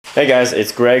Hey guys,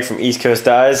 it's Greg from East Coast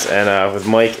Dyes and with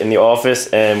Mike in the office,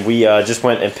 and we just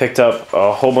went and picked up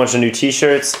a whole bunch of new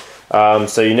t-shirts.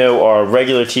 So you know our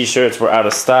regular t-shirts were out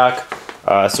of stock,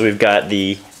 so we've got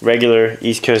the regular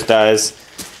East Coast Dyes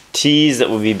tees that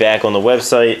will be back on the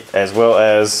website, as well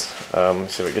as, let me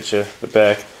see if I get you the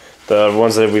back, the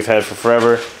ones that we've had for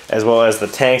forever, as well as the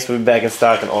tanks will be back in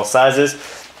stock in all sizes.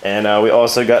 And we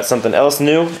also got something else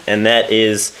new, and that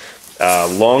is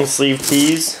long sleeve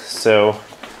tees. So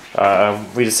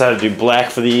we decided to do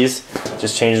black for these,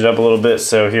 just change it up a little bit.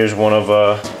 So here's one of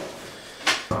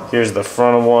here's the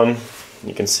front of one.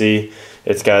 You can see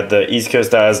it's got the East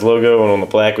Coast Dyes logo, and on the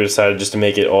black we decided just to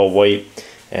make it all white,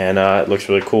 and it looks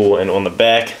really cool. And on the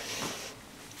back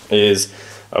is,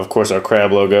 of course, our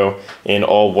crab logo in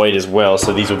all white as well.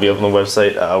 So these will be up on the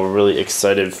website. We're really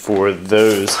excited for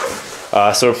those.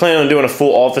 So we're planning on doing a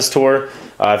full office tour.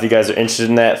 If you guys are interested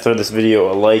in that, throw this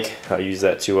video a like. I'll use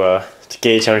that to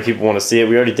gauge how many people want to see it.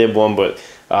 We already did one, but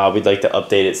we'd like to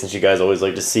update it since you guys always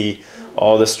like to see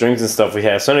all the strings and stuff we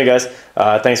have. So anyway guys,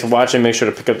 thanks for watching. Make sure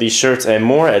to pick up these shirts and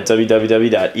more at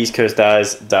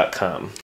www.eastcoastdyes.com.